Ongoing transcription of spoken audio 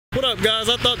What up, guys?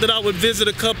 I thought that I would visit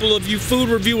a couple of you food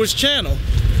reviewers' channel.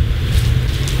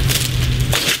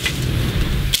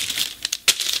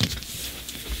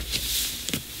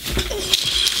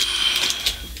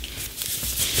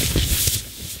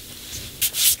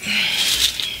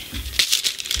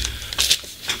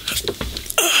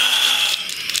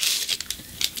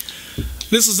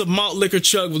 This is a malt liquor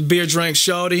chug with beer drank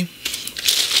shawty.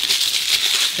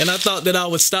 And I thought that I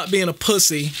would stop being a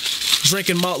pussy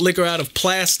drinking malt liquor out of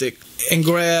plastic and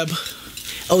grab,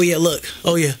 oh yeah, look,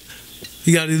 oh yeah,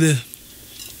 you gotta do this.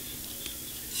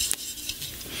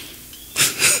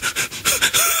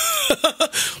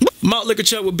 Malt liquor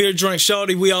chug with beer drink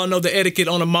shawty. We all know the etiquette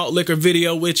on a malt liquor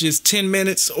video, which is 10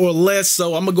 minutes or less,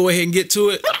 so I'm gonna go ahead and get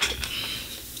to it.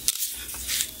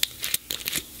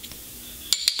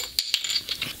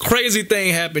 Crazy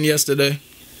thing happened yesterday.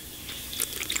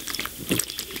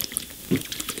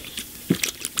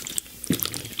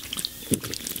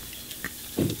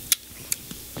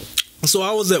 So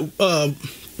I was at,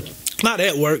 not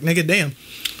at work, nigga, damn.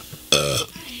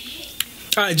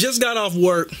 I just got off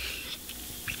work.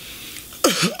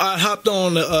 I hopped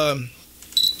on the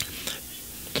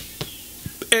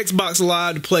Xbox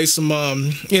Live to play some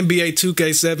NBA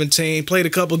 2K17, played a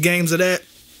couple games of that,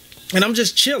 and I'm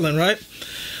just chilling, right?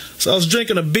 So I was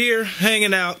drinking a beer,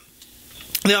 hanging out,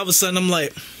 and all of a sudden I'm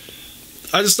like,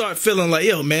 I just started feeling like,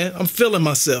 yo, man, I'm feeling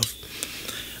myself.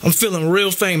 I'm feeling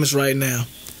real famous right now.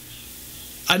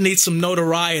 I need some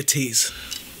notorieties.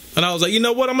 And I was like, you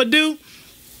know what I'm going to do?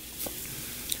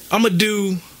 I'm going to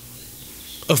do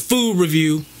a food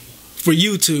review for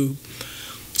YouTube.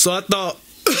 So I thought,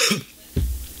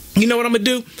 you know what I'm going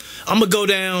to do? I'm going to go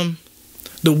down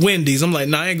to Wendy's. I'm like,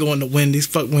 nah, I ain't going to Wendy's.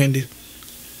 Fuck Wendy's.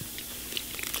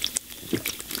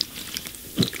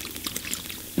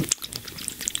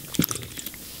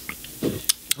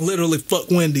 Literally, fuck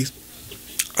Wendy's.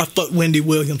 I fuck Wendy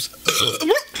Williams.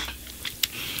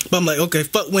 But I'm like, okay,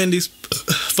 fuck Wendy's,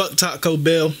 fuck Taco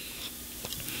Bell.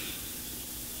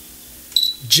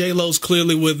 J-Lo's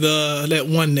clearly with that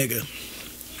one nigga,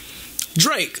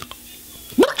 Drake.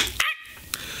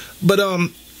 But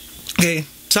okay,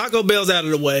 Taco Bell's out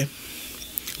of the way.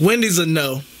 Wendy's a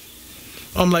no.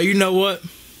 I'm like, you know what?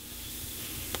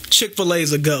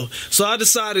 Chick-fil-A's a go. So I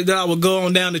decided that I would go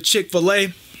on down to Chick-fil-A.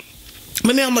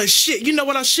 But then I'm like, shit, you know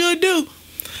what I should do?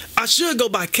 I should go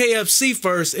by KFC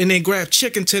first and then grab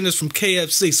chicken tenders from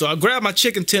KFC. So I grabbed my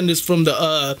chicken tenders from the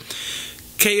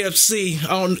KFC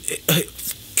on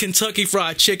Kentucky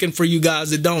Fried Chicken for you guys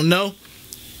that don't know.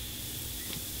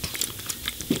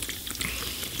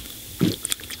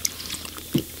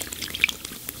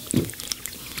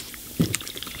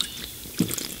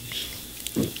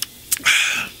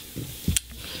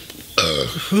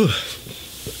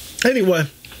 Anyway,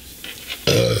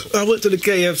 I went to the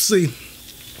KFC.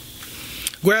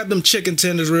 Grabbed them chicken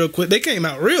tenders real quick. They came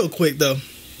out real quick, though.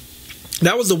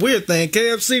 That was the weird thing.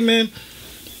 KFC, man,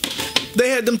 they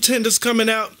had them tenders coming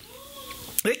out.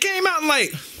 They came out in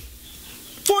like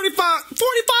 45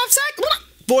 seconds.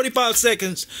 45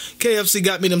 seconds. KFC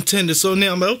got me them tenders. So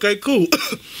now I'm like, okay, cool.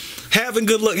 Having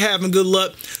good luck, having good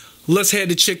luck. Let's head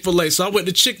to Chick-fil-A. So I went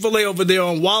to Chick-fil-A over there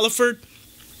on Wallaford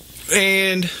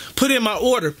and put in my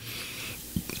order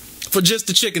for just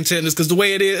the chicken tenders, because the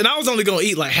way it is, and I was only gonna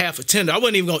eat like half a tender. I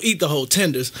wasn't even gonna eat the whole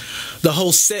tenders, the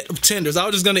whole set of tenders. I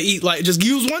was just gonna eat like, just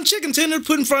use one chicken tender,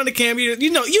 put in front of the camera.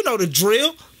 You know the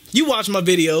drill. You watch my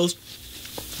videos.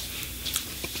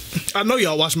 I know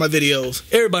y'all watch my videos.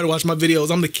 Everybody watch my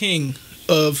videos. I'm the king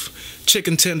of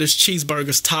chicken tenders,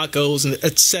 cheeseburgers, tacos, and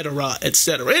etc.,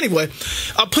 etc. Anyway,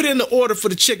 I put in the order for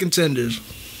the chicken tenders.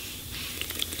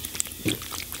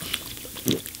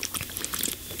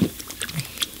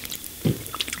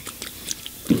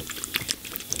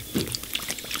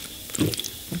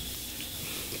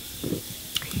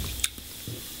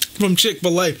 From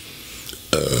Chick-fil-A.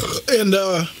 And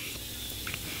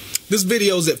this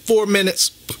video is at 4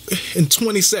 minutes and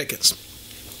 20 seconds.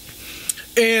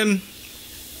 And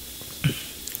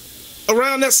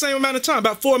around that same amount of time,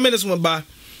 about 4 minutes went by.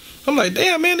 I'm like,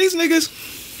 damn, man, these niggas,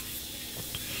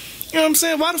 you know what I'm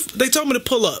saying? Why they told me to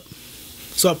pull up.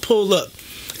 So I pulled up.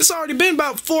 It's already been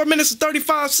about 4 minutes and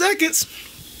 35 seconds.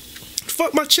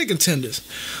 Fuck my chicken tenders.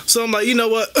 So I'm like, you know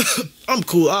what? I'm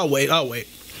cool. I'll wait.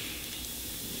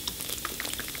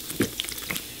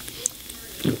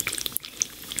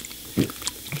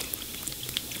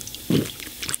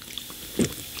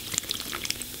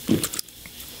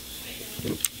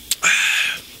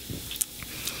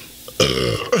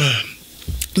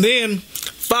 Then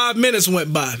 5 minutes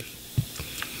went by.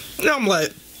 And I'm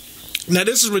like, now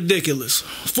this is ridiculous.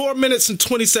 4 minutes and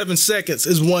 27 seconds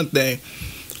is one thing.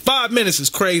 5 minutes is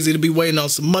crazy to be waiting on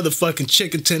some motherfucking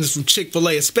chicken tenders from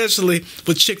Chick-fil-A, especially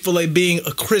with Chick-fil-A being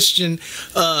a Christian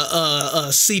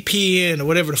CPN or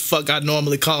whatever the fuck I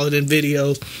normally call it in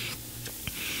videos.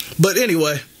 But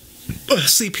anyway,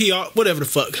 CPR, whatever the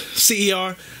fuck,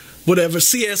 CER, whatever,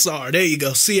 CSR, there you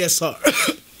go, CSR.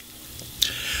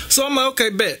 So I'm like,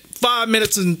 okay, bet. 5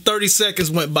 minutes and 30 seconds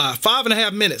went by,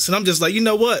 5.5 minutes, and I'm just like, you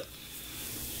know what?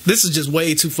 This is just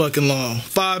way too fucking long.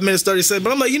 5 minutes, 30 seconds.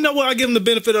 But I'm like, you know what? I give them the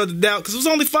benefit of the doubt because it was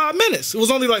only 5 minutes. It was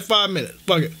only like 5 minutes.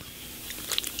 Fuck it.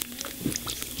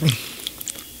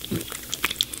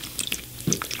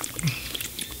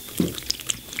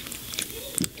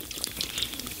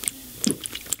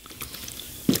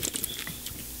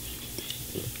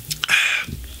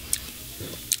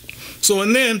 So,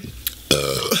 and then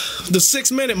the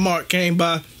 6 minute mark came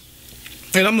by,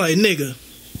 and I'm like, nigga,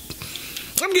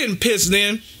 I'm getting pissed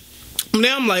then.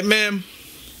 Now I'm like, man,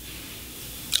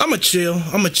 I'ma chill.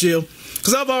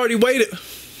 Because I've already waited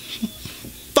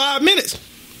 5 minutes.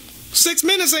 6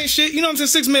 minutes ain't shit. You know what I'm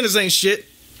saying? 6 minutes ain't shit.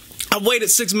 I waited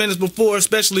 6 minutes before,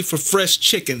 especially for fresh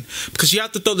chicken. Because you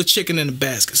have to throw the chicken in the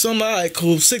basket. So I'm like, all right,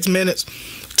 cool. 6 minutes.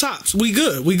 Tops. We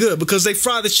good. Because they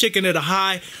fry the chicken at a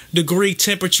high degree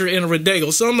temperature in a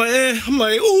Rodego. So I'm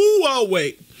like, ooh, I'll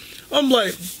wait. I'm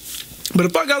like, but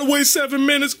if I gotta wait 7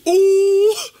 minutes,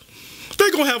 ooh, they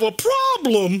gonna have a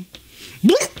problem.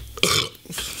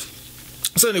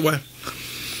 So anyway,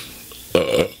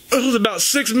 it was about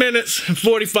 6 minutes and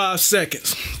 45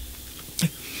 seconds.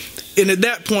 And at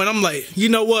that point, I'm like, you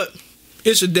know what?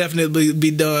 It should definitely be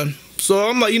done. So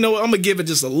I'm like, you know what? I'm gonna give it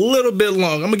just a little bit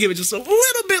longer.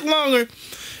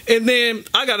 And then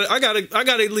I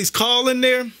gotta at least call in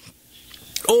there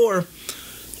or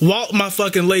walk my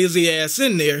fucking lazy ass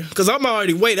in there because I'm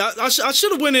already waiting. I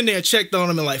should have went in there and checked on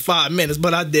them in like 5 minutes,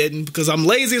 but I didn't because I'm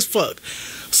lazy as fuck.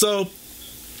 So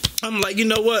I'm like, you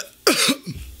know what?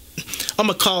 I'm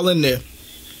gonna call in there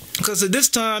because at this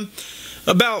time,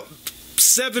 about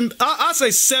I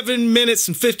say 7 minutes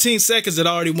and 15 seconds had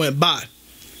already went by.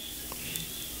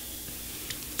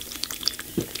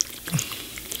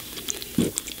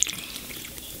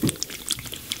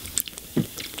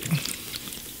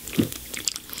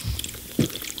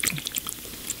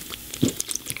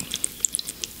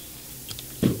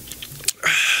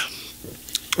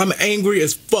 I'm angry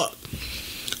as fuck.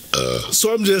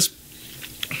 So I'm just,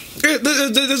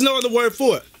 there's no other word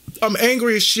for it. I'm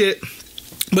angry as shit.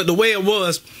 But the way it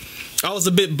was, I was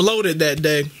a bit bloated that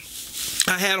day.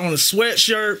 I had on a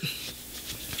sweatshirt.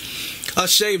 I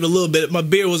shaved a little bit. My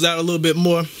beard was out a little bit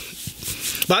more.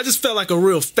 But I just felt like a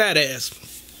real fat ass.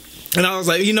 And I was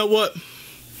like, you know what?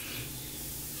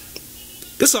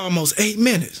 It's almost 8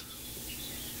 minutes.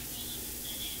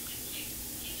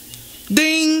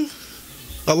 Ding!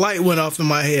 A light went off in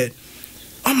my head.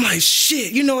 I'm like,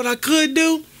 shit, you know what I could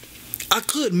do? I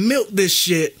could milk this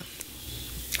shit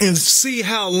and see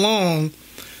how long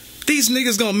these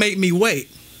niggas gonna make me wait.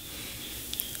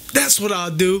 That's what I'll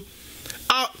do.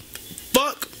 I'll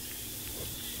fuck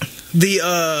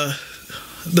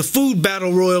the food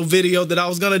battle royal video that I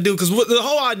was gonna do, because the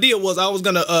whole idea was I was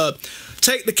gonna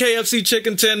take the KFC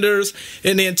chicken tenders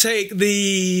and then take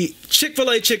the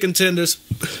Chick-fil-A chicken tenders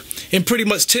and pretty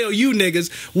much tell you niggas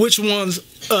which ones,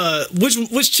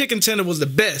 which chicken tender was the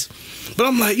best. But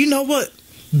I'm like, you know what?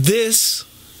 This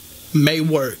may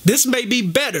work. This may be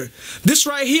better. This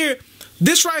right here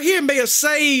may have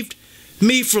saved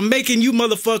me from making you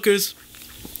motherfuckers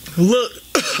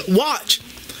watch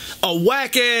a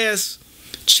whack ass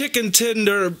chicken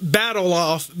tender battle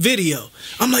off video.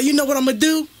 I'm like, you know what I'm gonna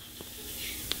do?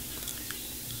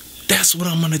 That's what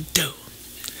I'm gonna do.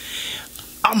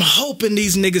 I'm hoping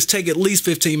these niggas take at least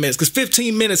 15 minutes, because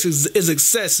 15 minutes is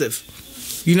excessive.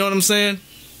 You know what I'm saying?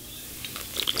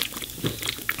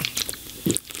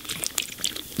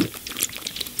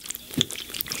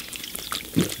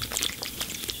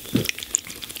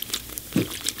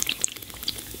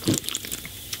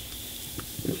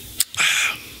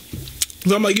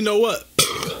 So I'm like, you know what?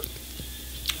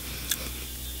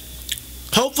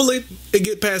 Hopefully it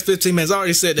get past 15 minutes. I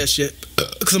already said that shit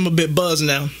because I'm a bit buzzed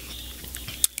now.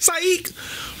 Psych.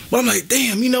 But I'm like,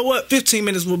 damn, you know what? 15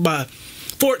 minutes went by.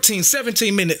 14,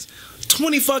 17 minutes.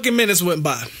 20 fucking minutes went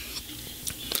by.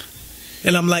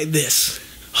 And I'm like this.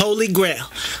 Holy grail.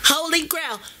 Holy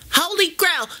grail. Holy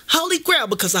grail. Holy grail.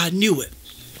 Because I knew it.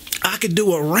 I could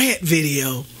do a rant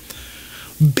video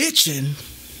bitching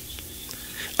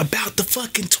about the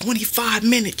fucking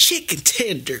 25-minute chicken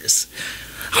tenders.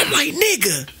 I'm like,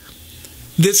 nigga,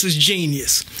 this is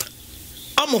genius.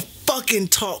 I'ma fucking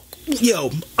talk. Yo,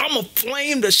 I'ma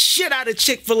flame the shit out of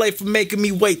Chick-fil-A for making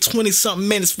me wait 20-something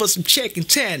minutes for some chicken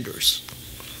tenders.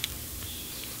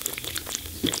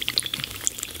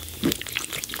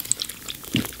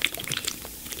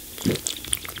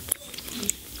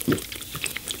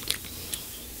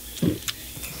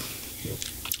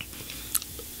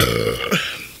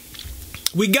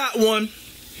 We got one.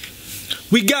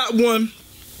 We got one.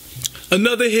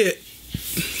 Another hit.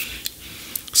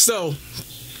 So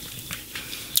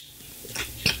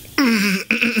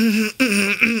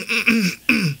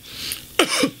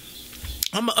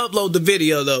I'm gonna upload the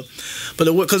video though, but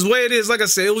because the way it is, like I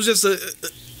said, it was just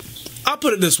I'll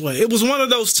put it this way: it was one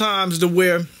of those times to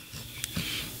where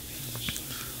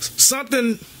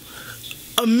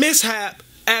a mishap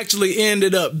actually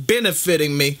ended up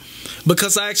benefiting me,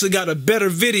 because I actually got a better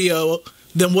video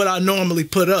than what I normally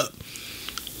put up,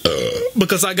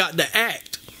 because I got to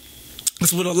act.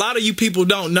 That's what a lot of you people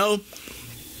don't know,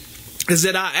 is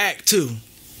that I act too.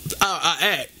 I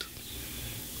act.